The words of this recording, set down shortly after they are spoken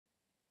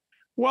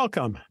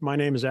Welcome. My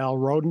name is Al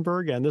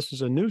Rodenburg, and this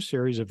is a new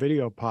series of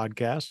video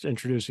podcasts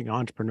introducing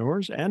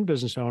entrepreneurs and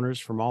business owners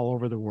from all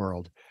over the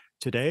world.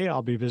 Today,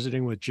 I'll be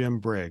visiting with Jim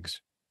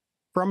Briggs.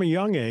 From a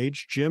young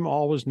age, Jim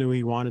always knew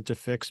he wanted to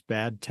fix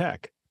bad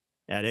tech.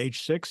 At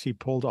age 6, he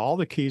pulled all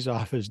the keys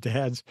off his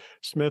dad's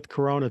Smith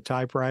Corona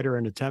typewriter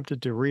and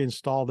attempted to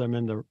reinstall them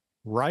in the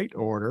right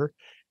order,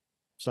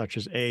 such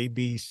as A,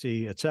 B,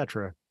 C,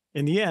 etc.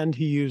 In the end,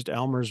 he used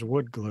Elmer's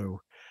wood glue.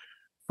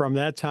 From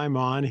that time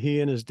on,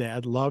 he and his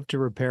dad loved to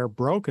repair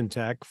broken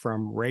tech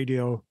from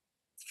Radio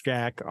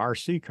Shack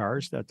RC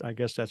cars, that I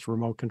guess that's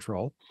remote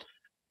control,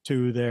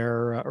 to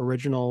their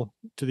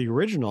to the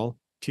original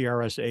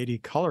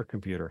TRS-80 Color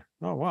Computer.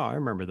 Oh wow, I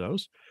remember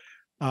those.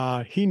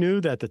 He knew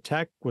that the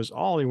tech was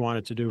all he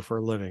wanted to do for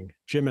a living.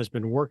 Jim has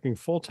been working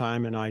full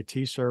time in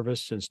IT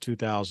service since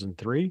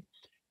 2003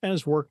 and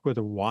has worked with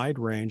a wide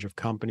range of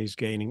companies,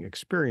 gaining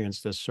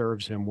experience that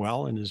serves him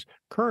well in his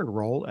current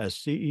role as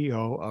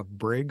CEO of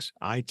Briggs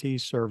IT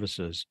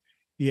Services.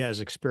 He has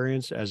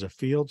experience as a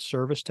field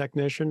service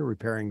technician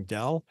repairing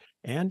Dell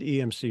and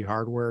EMC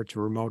hardware to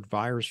remote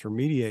virus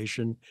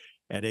remediation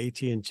at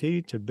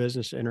AT&T to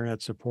business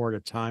internet support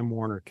at Time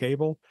Warner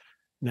Cable,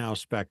 now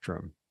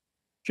Spectrum.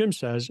 Jim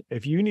says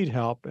if you need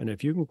help and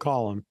if you can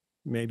call him,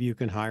 maybe you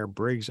can hire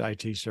Briggs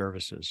IT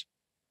Services.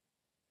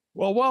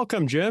 Well,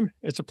 welcome, Jim.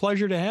 It's a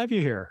pleasure to have you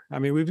here. I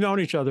mean, we've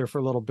known each other for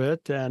a little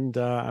bit, and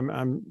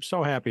I'm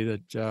so happy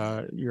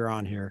that you're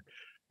on here.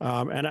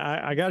 And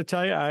I got to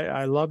tell you,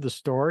 I love the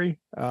story.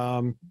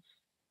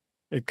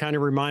 It kind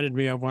of reminded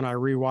me of when I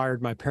rewired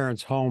my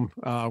parents' home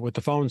with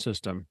the phone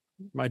system.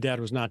 My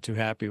dad was not too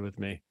happy with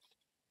me,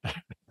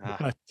 Ah,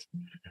 but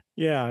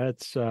yeah,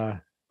 it's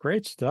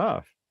great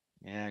stuff.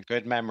 yeah,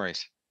 good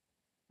memories.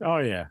 Oh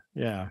yeah,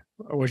 yeah.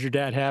 Was your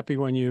dad happy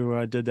when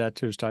you did that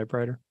to his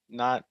typewriter?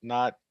 Not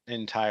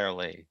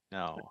entirely,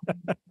 no.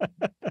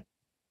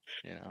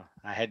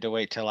 I had to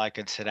wait till I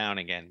could sit down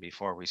again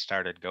before we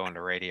started going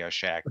to Radio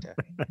Shack to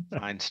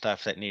find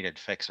stuff that needed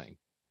fixing.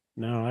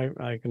 No,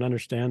 I can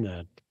understand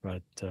that,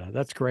 but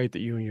that's great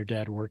that you and your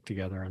dad work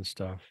together on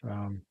stuff.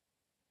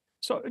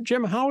 So,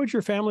 Jim, how would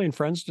your family and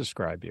friends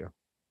describe you?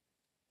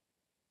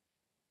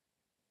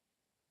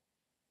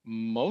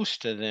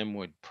 Most of them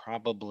would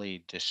probably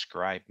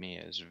describe me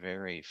as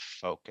very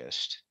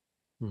focused.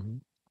 Hmm.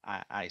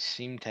 I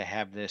seem to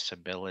have this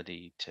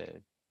ability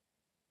to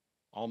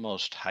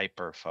almost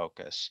hyper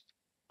focus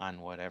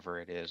on whatever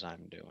it is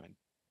I'm doing.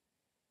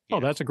 Oh,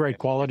 You that's know, a great if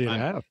quality to I'm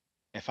have.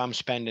 if I'm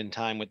spending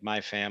time with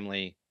my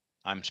family,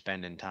 I'm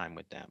spending time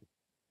with them.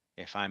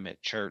 If I'm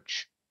at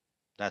church,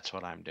 that's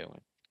what I'm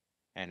doing.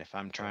 And if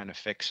I'm trying to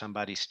fix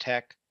somebody's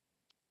tech,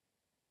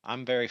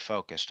 I'm very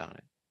focused on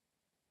it.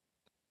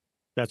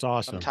 That's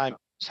awesome.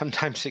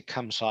 Sometimes it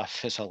comes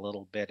off as a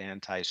little bit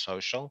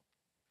antisocial,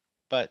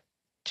 but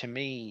to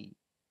me,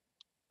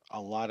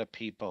 a lot of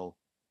people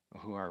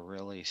who are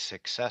really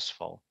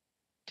successful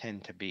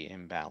tend to be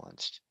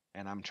imbalanced,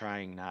 and I'm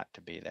trying not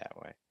to be that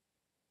way.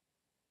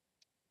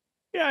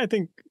 Yeah, I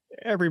think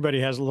everybody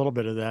has a little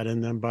bit of that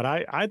in them, but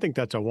I think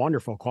that's a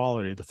wonderful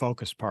quality, the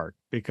focus part,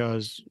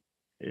 because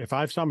if I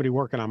have somebody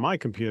working on my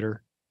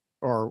computer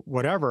or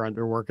whatever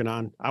they're working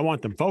on, I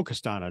want them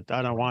focused on it.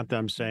 I don't want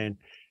them saying,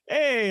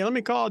 "Hey, let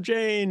me call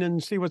Jane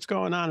and see what's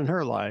going on in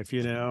her life,"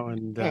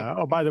 and Hmm.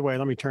 oh, by the way,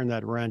 let me turn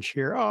that wrench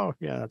here. Oh,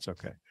 yeah, that's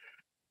okay.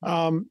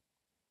 Um,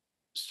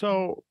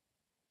 so,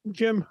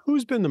 Jim,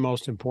 who's been the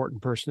most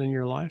important person in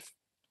your life?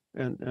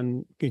 And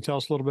can you tell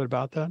us a little bit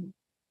about that?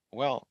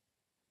 Well,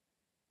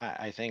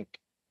 I think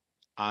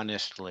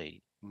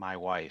honestly, my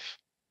wife,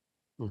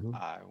 Hmm.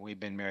 we've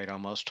been married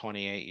almost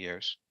 28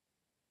 years,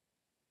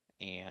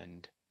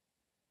 and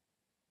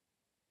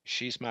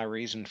she's my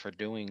reason for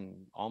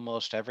doing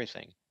almost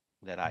everything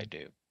that I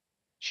do.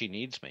 She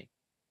needs me.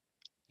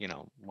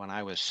 When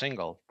I was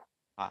single,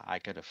 I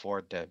could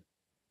afford to,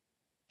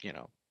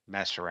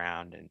 mess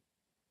around and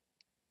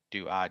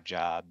do odd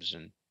jobs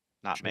and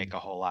not Sure. make a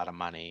whole lot of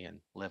money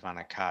and live on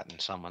a cot in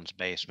someone's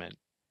basement,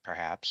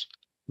 perhaps.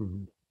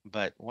 Hmm.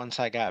 But once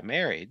I got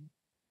married,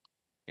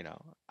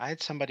 I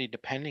had somebody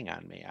depending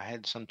on me. I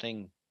had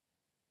something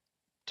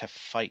to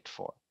fight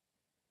for.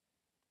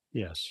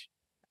 Yes.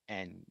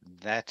 And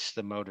that's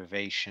the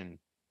motivation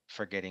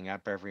for getting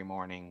up every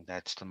morning.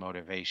 That's the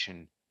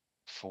motivation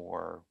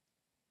for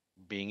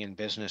being in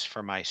business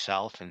for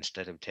myself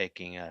instead of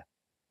taking a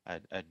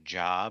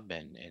job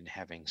and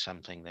having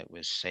something that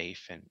was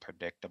safe and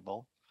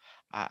predictable.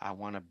 I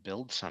want to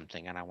build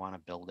something and I want to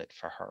build it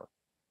for her.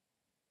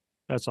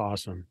 That's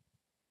awesome.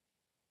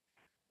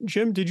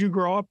 Jim, did you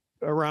grow up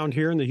around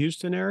here in the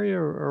Houston area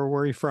or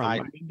where are you from? I I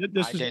mean,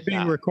 this I is did being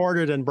not.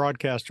 recorded and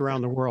broadcast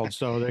around the world,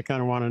 so they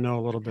kind of want to know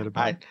a little bit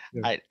about I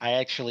you. I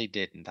actually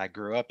didn't. I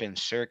grew up in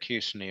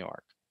Syracuse, New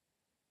York.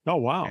 Oh,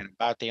 wow. And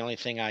about the only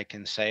thing I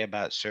can say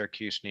about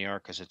Syracuse, New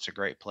York is it's a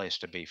great place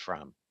to be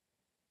from.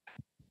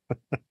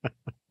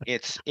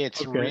 It's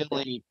it's Okay.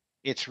 really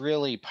it's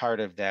really part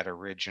of that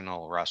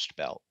original Rust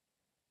Belt.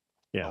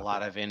 A Yeah.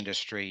 lot of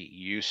industry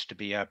used to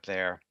be up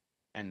there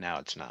and now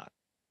it's not.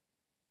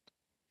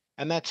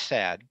 And that's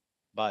sad,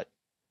 but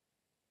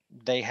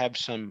they have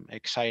some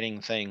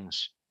exciting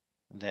things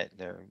that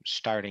they're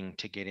starting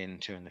to get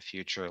into in the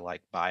future,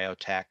 like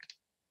biotech.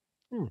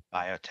 Hmm.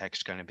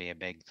 Biotech's going to be a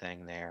big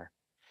thing there.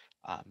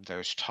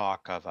 There's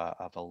talk of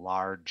a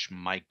large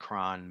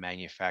micron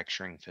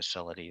manufacturing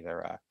facility.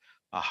 They're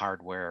a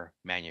hardware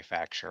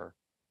manufacturer.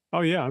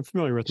 Oh, yeah, I'm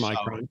familiar with So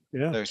Micron.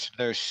 Yeah.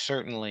 there's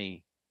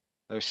certainly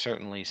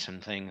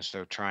some things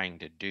they're trying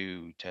to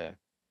do to,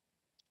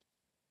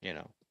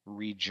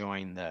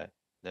 rejoin the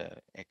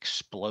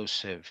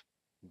explosive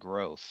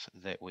growth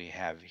that we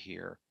have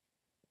here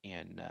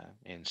in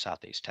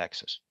Southeast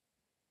Texas.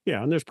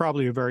 Yeah, and there's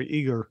probably a very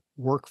eager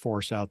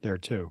workforce out there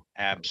too.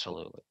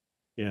 Absolutely.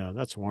 Yeah,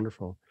 that's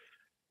wonderful.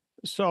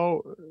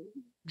 So,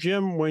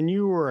 Jim, when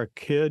you were a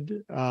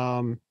kid,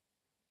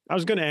 I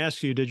was going to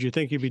ask you, did you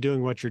think you'd be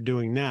doing what you're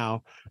doing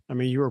now? I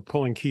mean, you were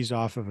pulling keys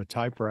off of a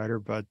typewriter,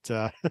 but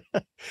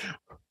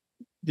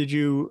did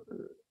you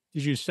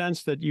did you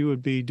sense that you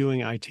would be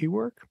doing IT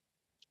work?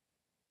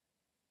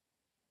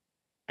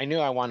 I knew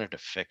I wanted to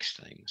fix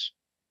things.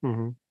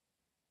 Hmm.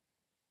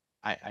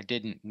 I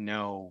didn't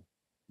know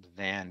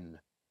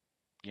then,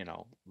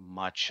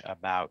 much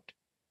about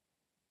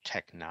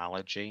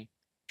technology.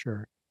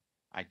 Sure.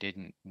 I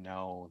didn't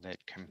know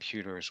that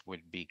computers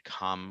would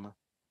become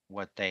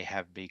what they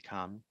have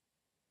become.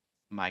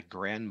 My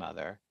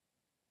grandmother,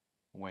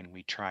 when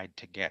we tried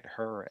to get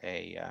her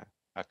a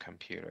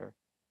computer,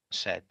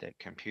 said that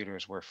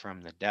computers were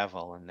from the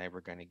devil and they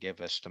were going to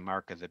give us the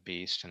mark of the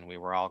beast and we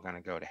were all going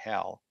to go to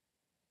hell.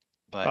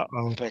 But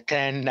Uh-oh. but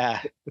then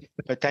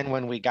but then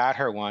when we got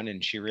her one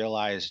and she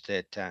realized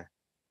that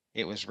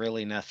it was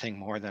really nothing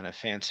more than a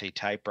fancy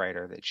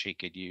typewriter that she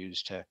could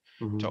use to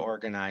Mhm.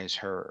 organize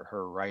her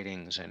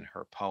writings and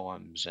her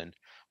poems and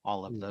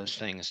all of Mm. those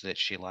things that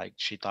she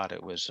liked. She thought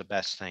it was the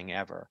best thing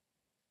ever.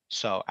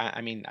 So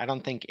I mean, I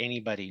don't think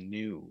anybody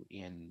knew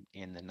in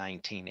the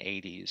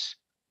 1980s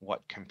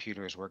what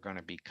computers were going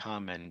to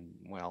become, and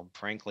well,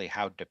 frankly,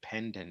 how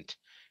dependent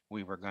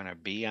we were going to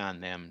be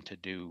on them to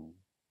do,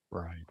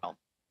 Right. well,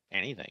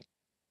 anything.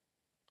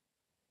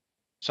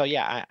 So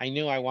yeah, I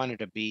knew I wanted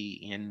to be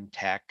in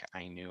tech.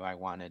 I knew I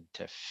wanted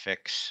to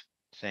fix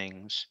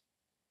things.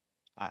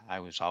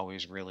 I was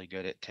always really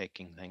good at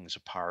taking things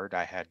apart.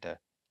 I had to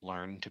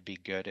learn to be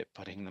good at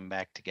putting them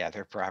back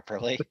together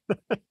properly,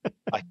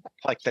 like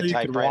like the So you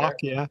could walk,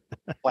 typewriter, yeah?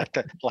 like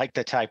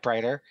the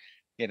typewriter,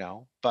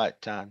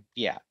 But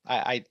yeah,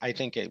 I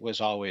think it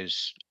was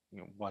always,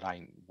 what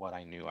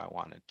I knew I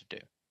wanted to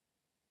do.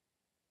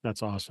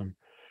 That's awesome.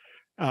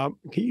 Can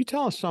you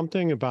tell us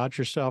something about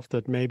yourself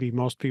that maybe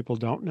most people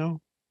don't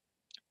know?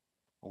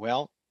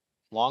 Well,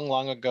 long,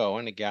 long ago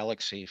in a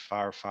galaxy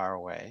far, far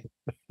away,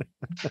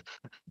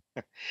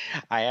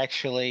 I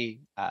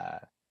actually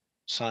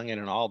sung in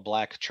an all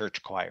black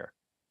church choir.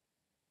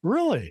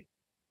 Really?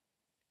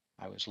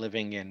 I was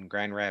living in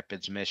Grand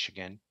Rapids,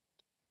 Michigan,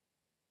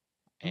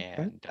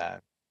 Okay. and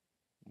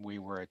we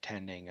were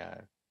attending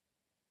a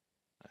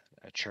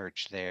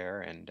church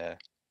there, and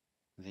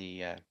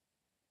the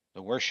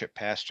the worship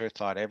pastor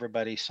thought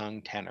everybody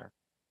sung tenor.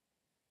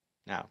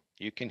 Now,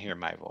 you can hear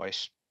my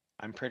voice.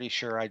 I'm pretty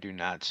sure I do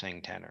not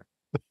sing tenor,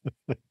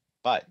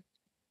 but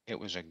it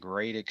was a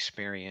great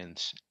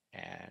experience,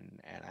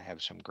 and I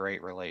have some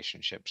great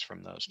relationships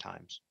from those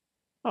times.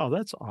 Oh,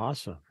 that's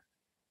awesome.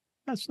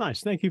 That's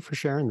nice. Thank you for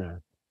sharing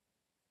that.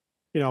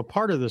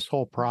 Part of this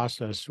whole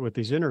process with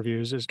these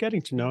interviews is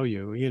getting to know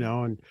you,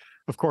 and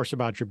of course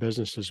about your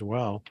business as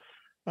well.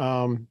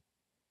 Um,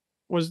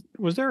 was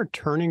there a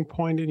turning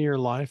point in your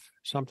life,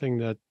 something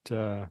that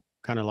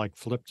kind of like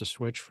flipped a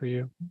switch for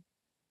you?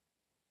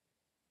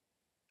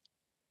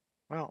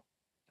 Well,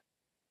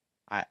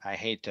 I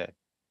hate to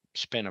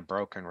spin a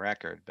broken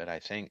record, but I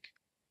think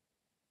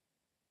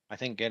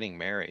getting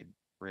married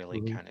really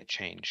Mhm. kind of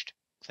changed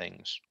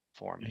things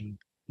for me.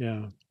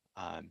 Yeah. Yeah.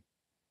 Um,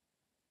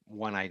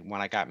 when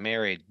I got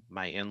married,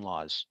 my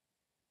in-laws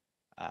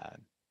uh,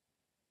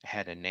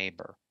 had a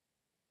neighbor,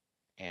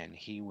 and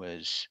he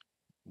was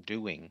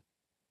doing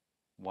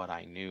what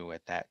I knew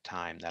at that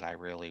time that I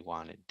really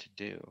wanted to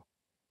do.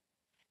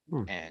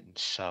 Hmm. And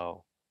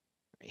so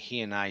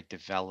he and I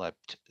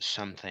developed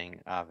something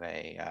of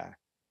a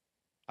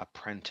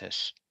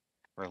apprentice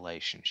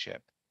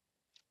relationship.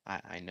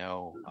 I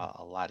know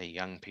a lot of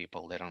young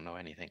people, they don't know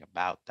anything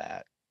about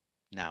that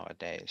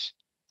nowadays,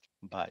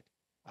 but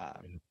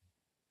um, Yeah.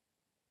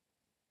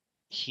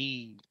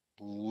 he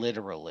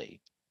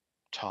literally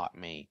taught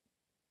me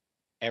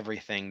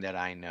everything that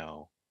I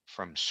know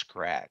from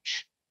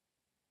scratch,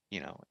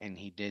 and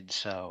he did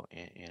so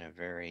in a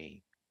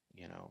very,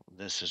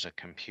 this is a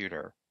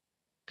computer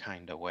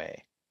kind of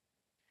way.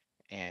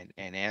 And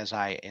as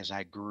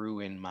I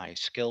grew in my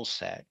skill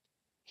set,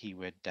 he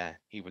would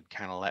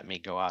kind of let me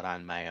go out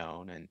on my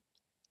own and,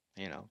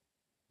 you know,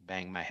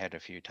 bang my head a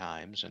few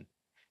times. And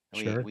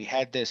we Sure. we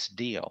had this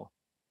deal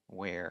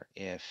where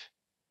if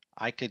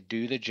I could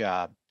do the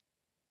job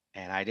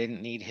and I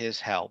didn't need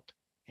his help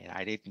and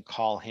I didn't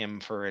call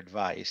him for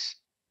advice,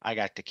 I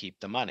got to keep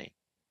the money.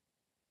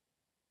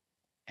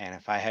 And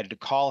if I had to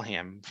call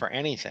him for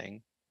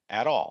anything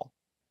at all,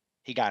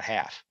 he got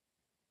half.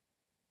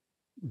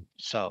 Mm.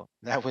 So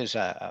that was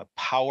a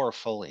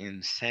powerful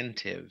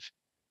incentive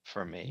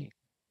for me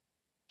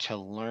to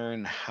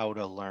learn how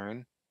to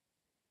learn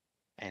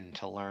and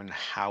to learn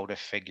how to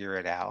figure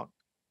it out.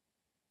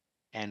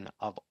 And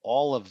of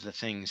all of the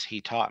things he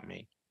taught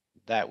me,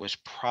 that was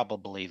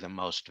probably the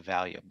most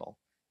valuable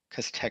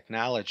because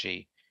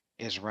technology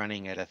is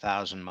running at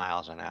 1,000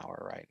 miles an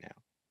hour right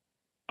now.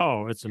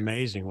 Oh, it's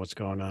amazing what's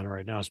going on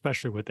right now,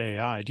 especially with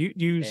AI. Do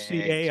you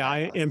see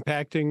AI Exactly.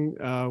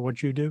 impacting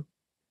what you do?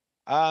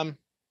 Um,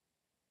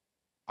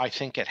 I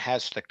think it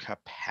has the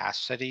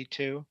capacity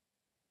to.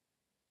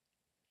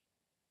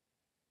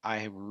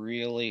 I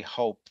really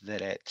hope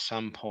that at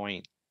some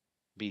point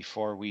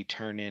before we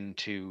turn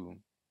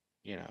into,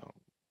 you know,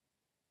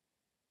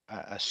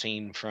 a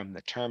scene from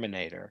the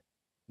Terminator,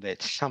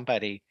 that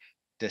somebody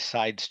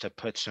decides to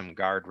put some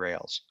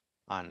guardrails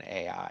on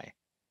AI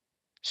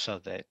so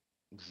that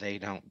they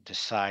don't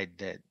decide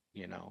that,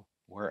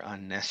 we're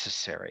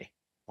unnecessary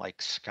like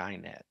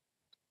Skynet.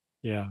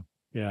 Yeah,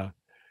 yeah.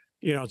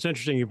 It's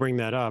interesting you bring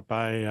that up.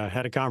 I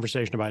had a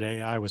conversation about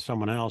AI with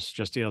someone else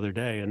just the other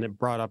day, and it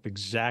brought up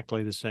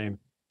exactly the same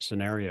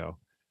scenario.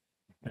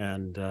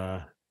 And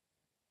for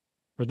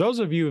those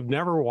of you who've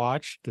never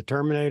watched The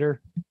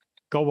Terminator,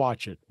 go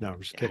watch it. No,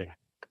 I'm just Yeah. kidding.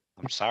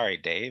 I'm sorry,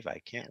 Dave. I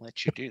can't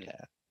let you do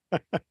that.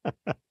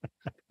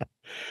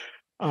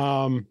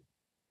 um,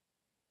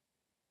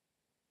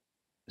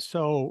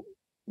 so,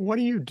 what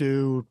do you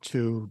do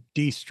to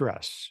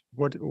de-stress?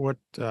 What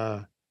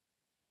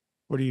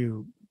do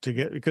you to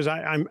get? Because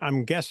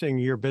I'm guessing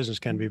your business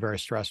can be very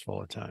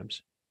stressful at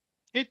times.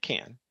 It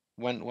can.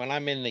 When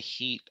I'm in the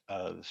heat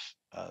of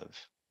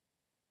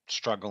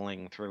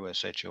struggling through a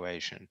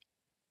situation,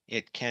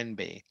 it can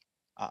be.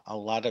 A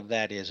lot of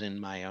that is in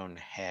my own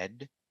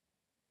head.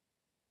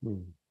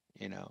 Hmm.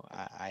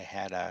 I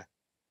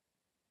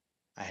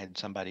had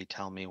somebody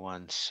tell me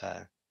once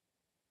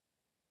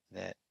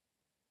that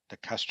the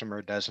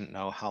customer doesn't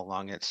know how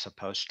long it's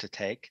supposed to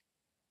take.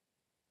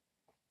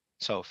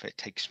 So if it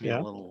takes me a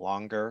Yeah. little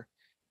longer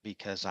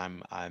because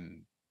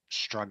I'm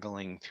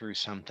struggling through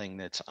something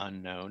that's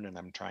unknown and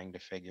I'm trying to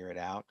figure it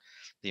out,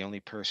 the only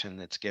person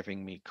that's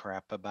giving me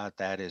crap about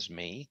that is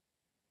me,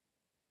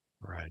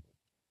 Right.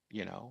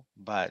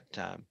 But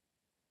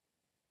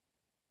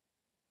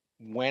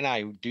when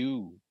I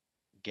do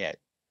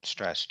get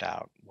stressed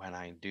out, when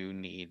I do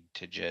need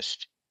to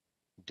just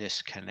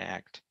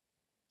disconnect,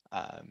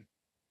 um,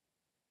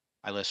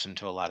 I listen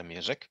to a lot of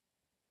music.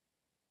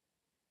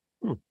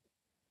 Hmm.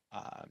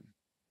 Um,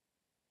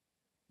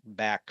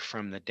 Back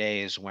from the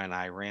days when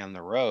I ran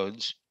the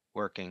roads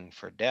working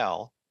for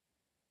Dell,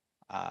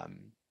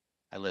 um,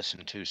 I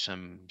listen to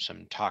some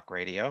talk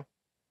radio.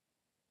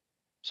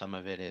 Some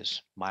of it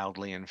is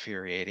mildly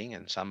infuriating,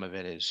 and some of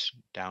it is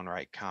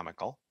downright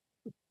comical.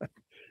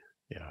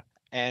 Yeah.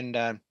 And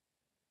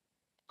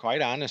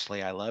quite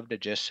honestly, I love to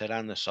just sit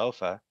on the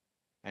sofa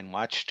and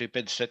watch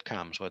stupid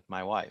sitcoms with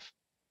my wife.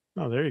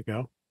 Oh, there you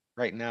go.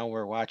 Right now,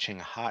 we're watching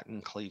Hot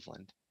in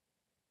Cleveland.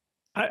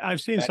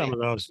 I've seen some Betty of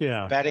those.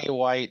 Yeah. Betty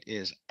White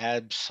is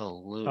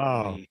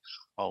Oh, absolutely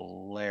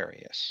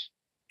hilarious.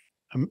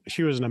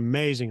 she was an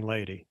amazing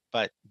lady.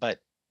 But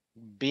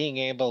being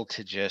able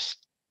to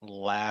just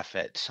laugh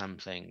at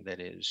something that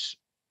is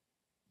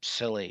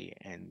silly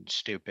and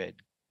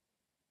stupid,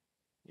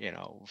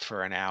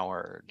 for an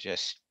hour,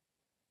 just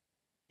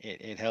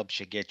it helps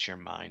you get your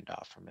mind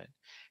off from it.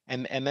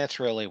 And that's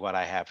really what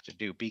I have to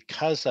do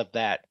because of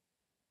that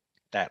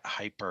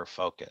hyper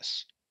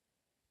focus.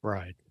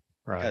 Right.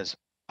 Right. Because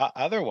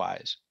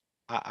otherwise,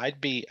 I'd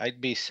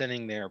be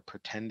sitting there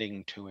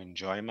pretending to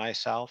enjoy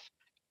myself,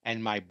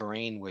 and my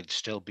brain would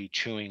still be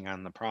chewing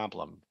on the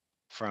problem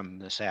from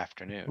this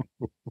afternoon.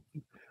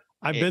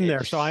 I've It, been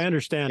there, so I it's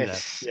understand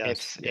that. it's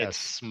Yes. it's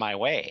Yes. it's my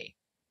way,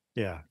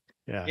 Yeah.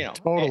 Yeah. you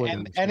know, a- Totally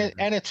and and understand it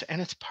that.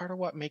 and it's part of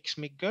what makes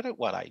me good at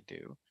what I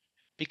do,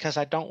 because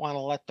I don't want to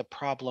let the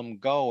problem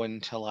go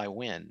until I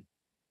win.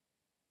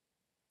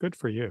 Good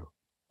for you.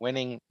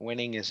 Winning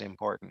is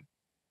important.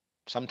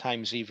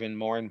 Sometimes even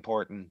more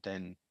important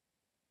than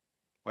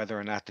whether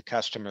or not the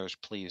customer is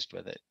pleased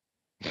with it.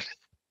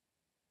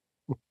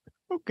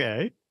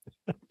 Okay.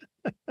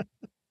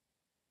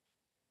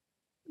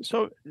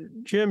 So,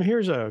 Jim,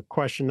 here's a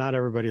question not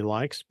everybody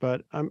likes,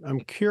 but I'm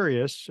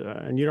curious,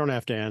 and you don't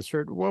have to answer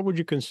it. What would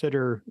you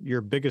consider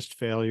your biggest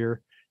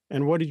failure,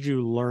 and what did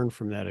you learn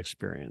from that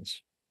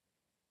experience?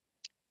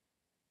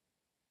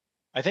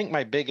 I think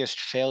my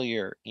biggest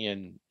failure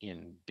in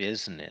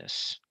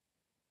business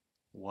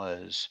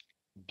was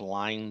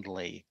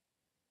blindly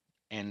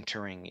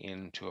entering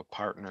into a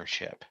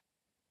partnership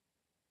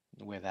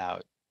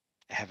without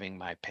having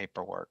my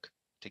paperwork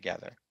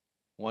together.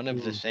 One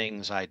of the Mm,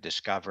 things I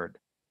discovered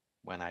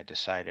when I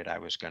decided I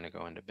was going to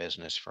go into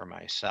business for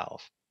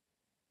myself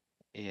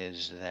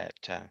is that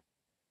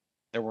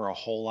there were a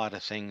whole lot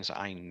of things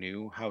I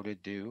knew how to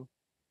do,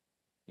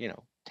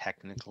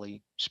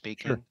 technically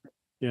sure. speaking.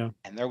 Yeah.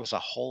 And there was a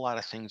whole lot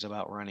of things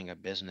about running a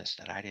business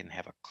that I didn't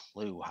have a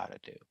clue how to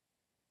do.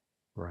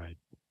 Right.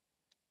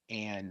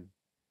 And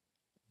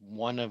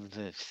one of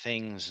the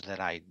things that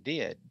I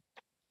did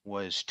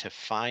was to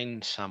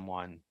find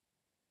someone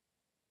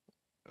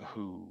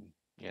who,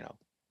 you know,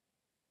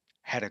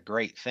 had a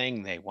great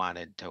thing they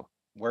wanted to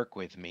work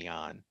with me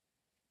on.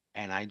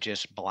 And I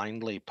just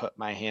blindly put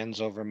my hands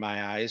over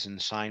my eyes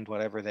and signed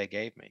whatever they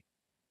gave me.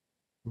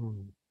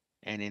 Mm.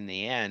 And in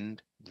the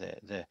end,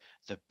 the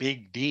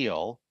big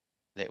deal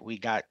that we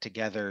got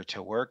together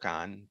to work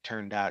on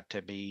turned out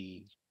to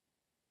be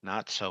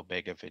not so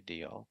big of a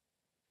deal.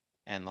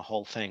 And the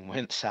whole thing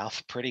went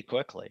south pretty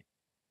quickly.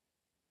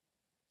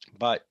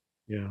 But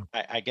Yeah.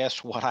 I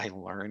guess what I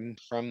learned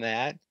from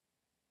that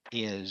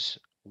is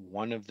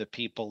one of the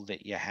people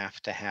that you have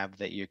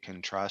that you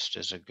can trust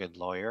is a good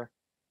lawyer.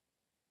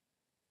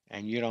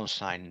 And you don't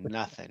sign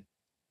nothing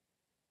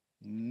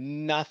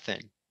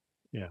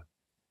Yeah.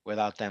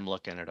 without them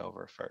looking it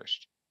over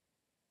first.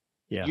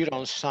 Yeah. You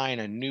don't sign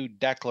a new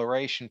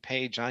declaration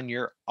page on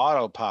your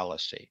auto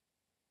policy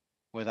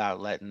without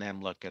letting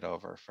them look it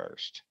over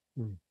first,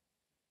 Mm.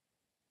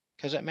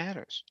 because it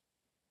matters.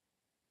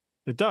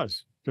 It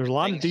does. There's a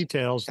lot of Things,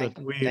 details that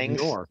we things,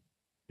 ignore.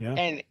 Yeah.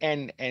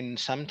 and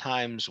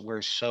sometimes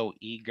we're so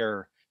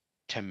eager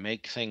to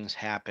make things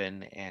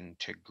happen and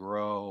to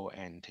grow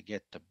and to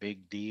get the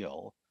big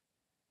deal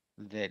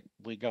that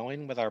we go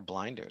in with our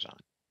blinders on.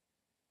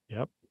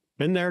 Yep.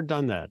 Been there,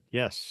 done that.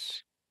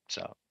 Yes.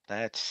 So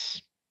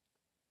that's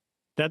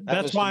that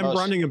That's was the why I'm most.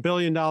 running $1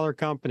 billion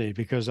company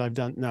because I've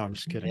done no, I'm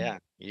just kidding. Yeah,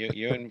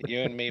 you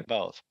and me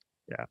both.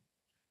 Yeah.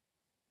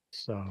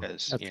 So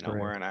Because that's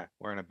great.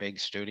 we're in a big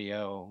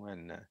studio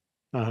and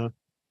Uh-huh.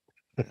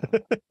 you know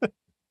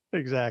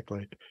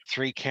Exactly.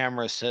 3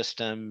 camera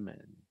system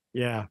and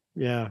Yeah.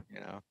 Yeah. you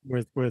know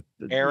With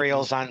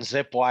aerials on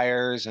zip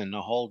wires and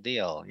the whole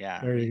deal. Yeah,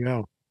 there you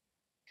go.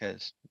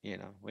 because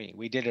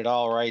we did it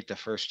all right the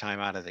first time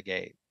out of the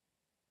gate.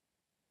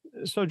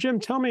 So, Jim,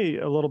 tell me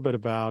a little bit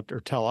about, or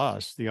tell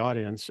us, the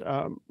audience,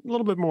 a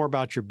little bit more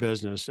about your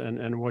business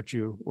and what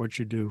you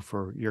do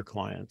for your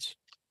clients.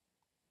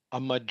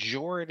 A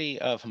majority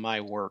of my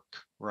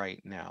work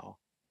right now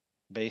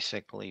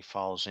basically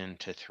falls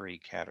into 3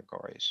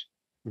 categories.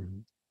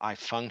 Mhm. I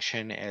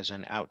function as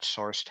an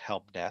outsourced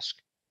help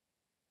desk.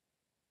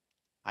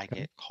 I Okay.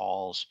 get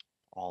calls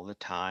all the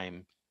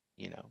time,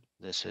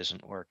 this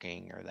isn't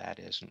working or that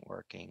isn't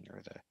working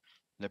or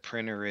the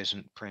printer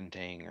isn't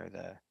printing or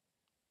the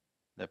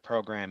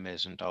program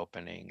isn't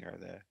opening or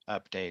the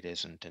update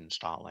isn't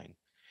installing.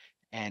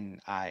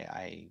 And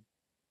I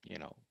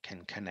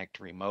can connect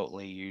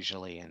remotely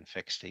usually and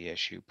fix the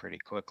issue pretty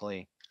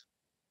quickly.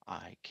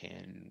 I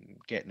can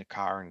get in a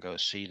car and go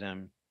see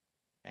them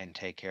and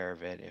take care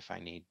of it if I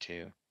need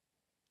to.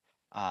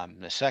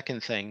 The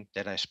second thing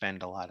that I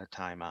spend a lot of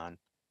time on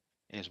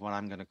is what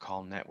I'm going to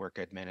call network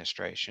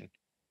administration.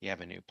 You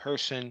have a new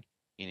person,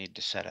 you need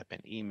to set up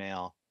an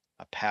email,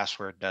 a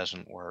password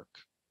doesn't work,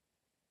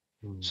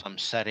 Mm. some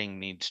setting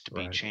needs to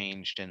be Right.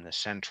 changed in the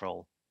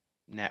central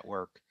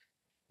network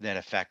that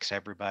affects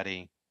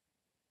everybody,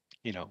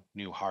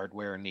 new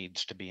hardware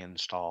needs to be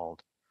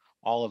installed.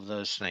 All of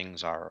those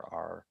things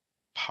are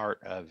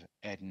part of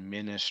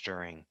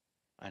administering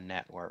a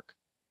network.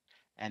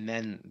 And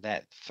then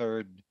that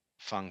third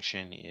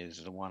function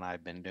is the one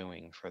I've been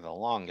doing for the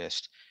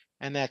longest,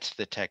 and that's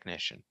the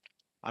technician.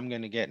 I'm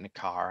going to get in a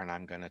car and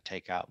I'm going to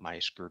take out my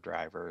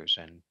screwdrivers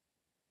and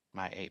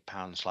my 8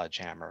 pound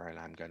sledgehammer and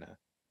I'm going to,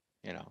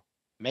 you know,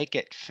 make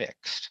it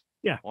fixed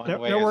Yeah. one That,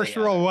 way that or works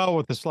the real other. well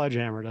with the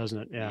sledgehammer, doesn't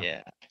it? Yeah.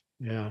 Yeah.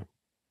 Yeah.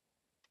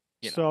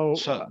 You know, So,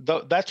 so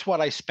that's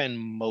what I spend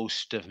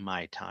most of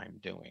my time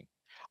doing.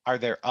 Are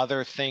there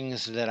other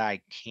things that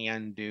I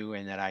can do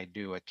and that I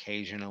do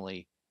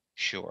occasionally?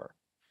 Sure.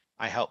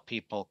 I help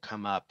people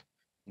come up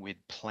with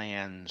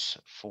plans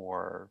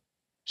for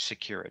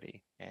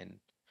security and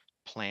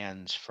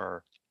plans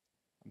for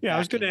yeah, I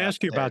was going to backing up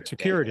ask you their about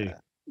security.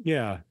 data.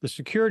 Yeah. The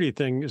security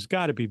thing has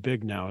got to be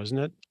big now, isn't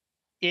it?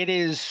 It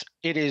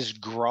is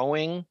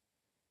growing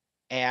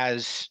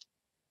as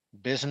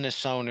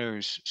business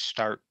owners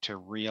start to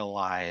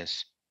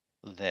realize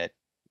that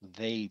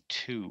they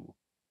too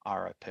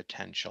are a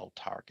potential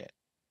target.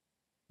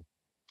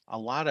 A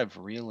lot of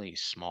really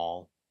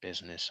small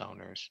business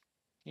owners,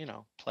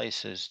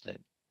 places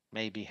that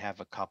maybe have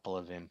a couple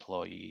of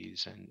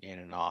employees and in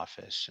an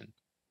office and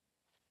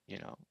you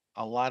know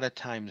a lot of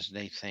times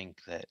they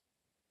think that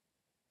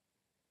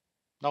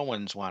no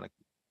one's going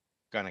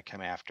to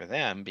come after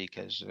them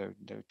because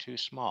they're too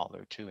small,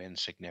 they're too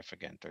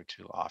insignificant, they're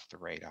too off the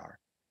radar.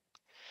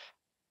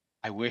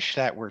 I wish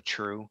that were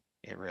true.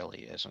 It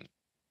really isn't.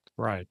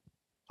 Right.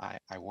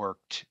 I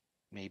worked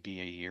maybe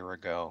a year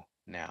ago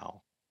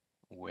now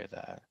with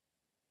a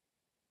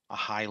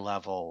high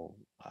level,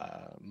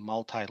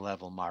 multi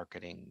level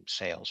marketing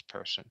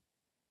salesperson.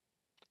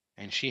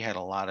 And she had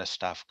a lot of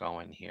stuff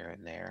going here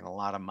and there, and a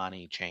lot of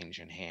money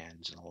changing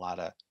hands, and a lot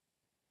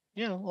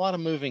of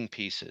moving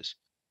pieces.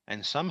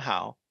 And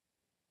somehow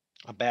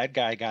a bad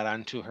guy got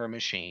onto her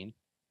machine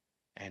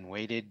and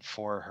waited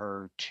for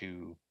her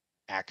to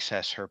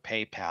access her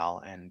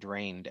PayPal and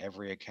drained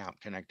every account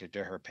connected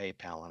to her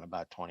PayPal in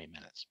about 20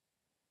 minutes.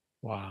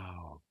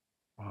 Wow.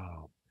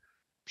 Wow.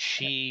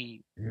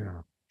 She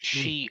Yeah. Mm.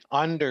 She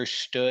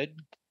understood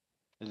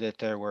that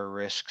there were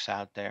risks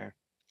out there,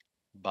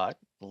 but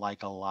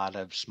like a lot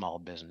of small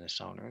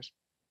business owners,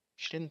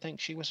 she didn't think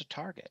she was a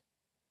target.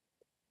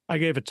 I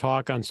gave a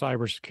talk on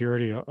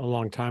cybersecurity a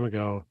long time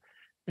ago,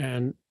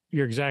 and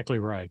you're exactly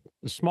right.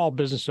 The small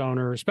business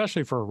owner,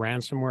 especially for a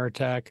ransomware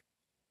attack,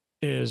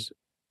 is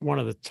one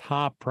of the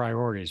top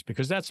priorities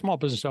because that small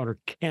business owner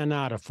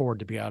cannot afford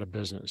to be out of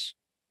business.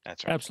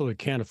 That's right. Absolutely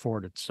can't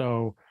afford it.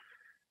 So,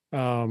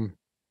 um,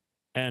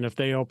 and if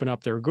they open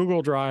up their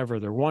Google Drive or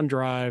their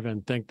OneDrive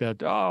and think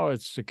that, oh,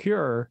 it's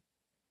secure,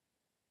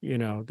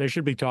 they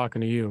should be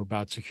talking to you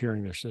about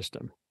securing their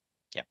system.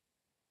 Yep.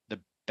 The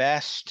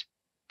best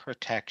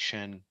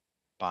protection,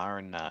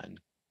 bar none,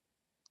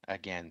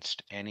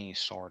 against any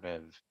sort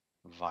of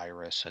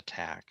virus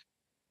attack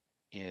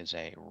is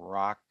a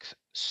rock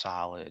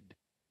solid,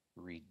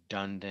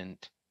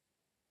 redundant,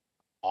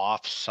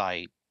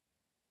 off-site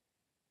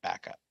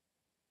backup.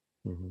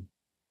 Mhm.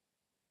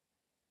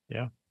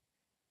 Yeah.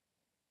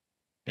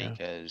 Yeah.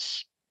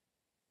 Because,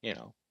 you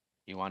know,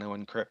 you want to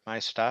encrypt my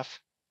stuff?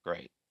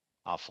 Great.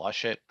 I'll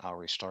flush it. I'll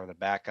restore the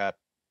backup.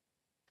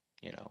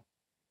 You know,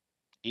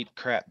 eat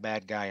crap,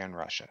 bad guy in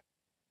Russia.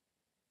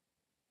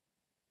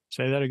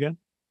 Say that again.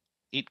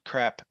 Eat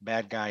crap,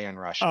 bad guy in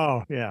Russia.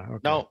 Oh, yeah. Okay.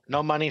 No,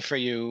 no money for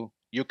you.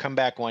 You come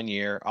back 1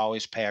 year.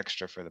 Always pay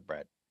extra for the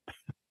bread.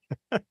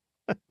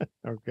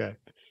 Okay.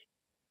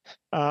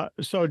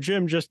 So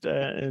Jim, just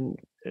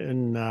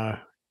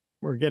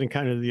we're getting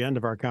kind of the end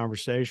of our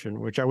conversation,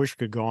 which I wish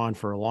could go on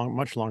for a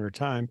much longer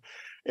time.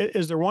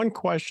 Is there one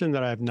question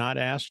that I have not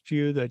asked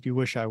you that you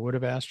wish I would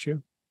have asked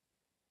you?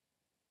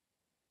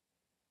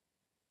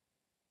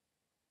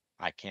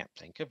 I can't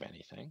think of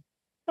anything.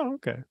 Oh,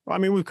 okay. Well, I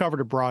mean, we've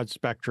covered a broad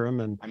spectrum,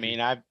 and I mean,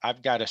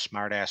 I've got a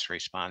smart ass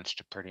response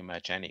to pretty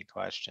much any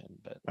question,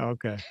 but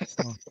okay,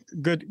 well,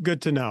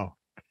 good to know.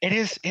 it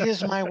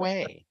is my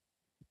way.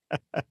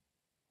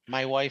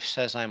 My wife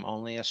says I'm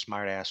only a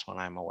smart ass when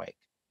I'm awake.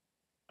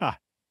 Ah,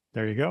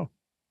 there you go.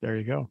 There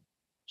you go.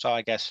 So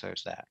I guess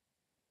there's that.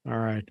 All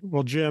right.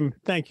 Well, Jim,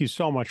 thank you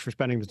so much for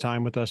spending the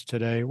time with us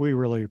today. We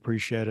really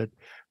appreciate it.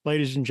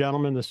 Ladies and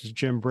gentlemen, this is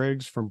Jim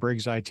Briggs from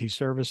Briggs IT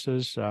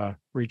Services.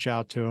 Reach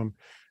out to him.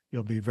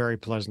 You'll be very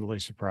pleasantly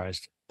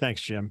surprised.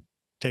 Thanks, Jim.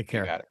 Take You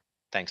care. got it.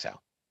 Thanks,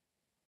 Al.